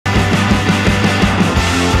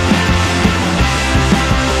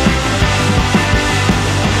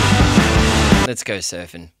Let's go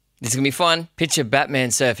surfing. This is gonna be fun. Picture Batman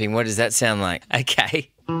surfing. What does that sound like? Okay.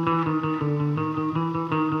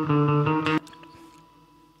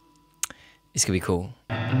 This could be cool.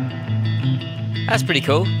 That's pretty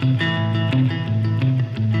cool.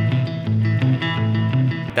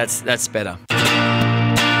 That's better.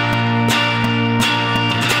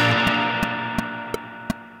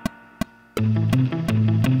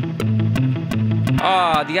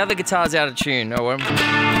 Oh, the other guitar's out of tune. Oh, well.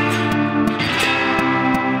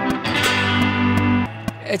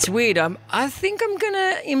 It's weird. I think I'm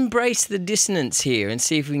gonna embrace the dissonance here and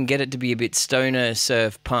see if we can get it to be a bit stoner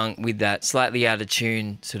surf punk with that slightly out of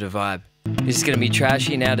tune sort of vibe. This is gonna be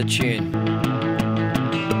trashy and out of tune.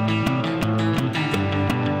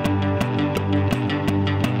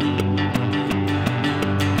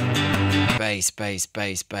 Bass, bass,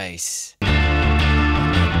 bass, bass.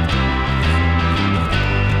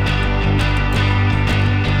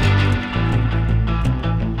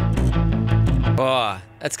 Oh,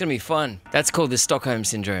 that's gonna be fun. That's called the Stockholm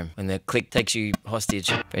Syndrome, when the click takes you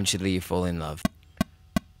hostage. Eventually you fall in love.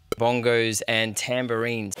 Bongos and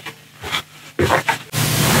tambourines.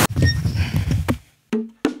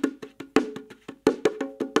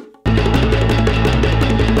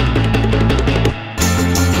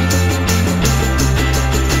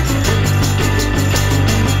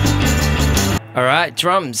 All right,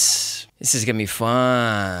 drums. This is gonna be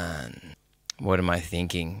fun. What am I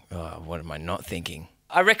thinking? Oh, what am I not thinking?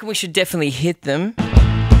 I reckon we should definitely hit them.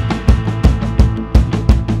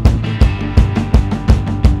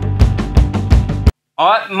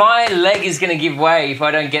 My leg is gonna give way if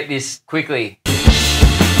I don't get this quickly.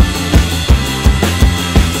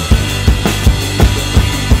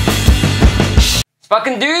 If I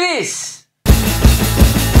can do this!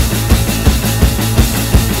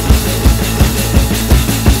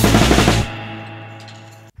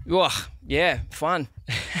 Ugh, yeah, fun.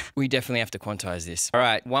 We definitely have to quantize this. All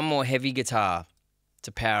right, one more heavy guitar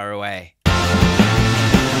to power away.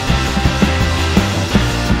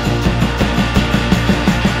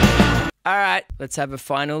 All right, let's have a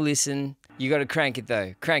final listen. You gotta crank it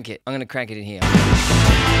though, crank it. I'm gonna crank it in here.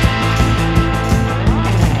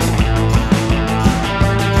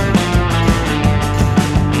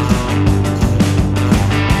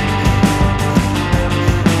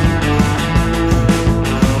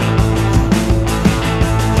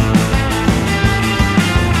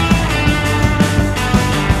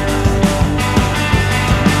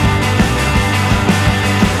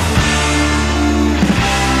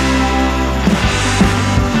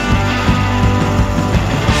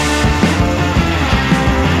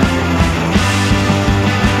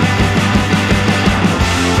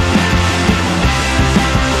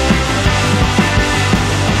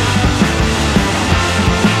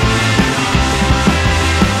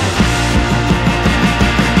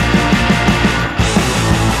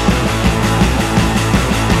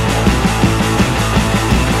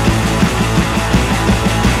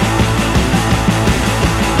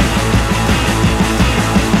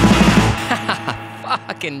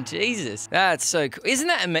 Fucking Jesus. That's so cool. Isn't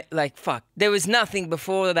that like, fuck. There was nothing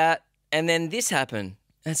before that, and then this happened.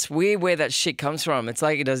 That's weird where that shit comes from. It's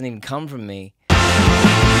like it doesn't even come from me.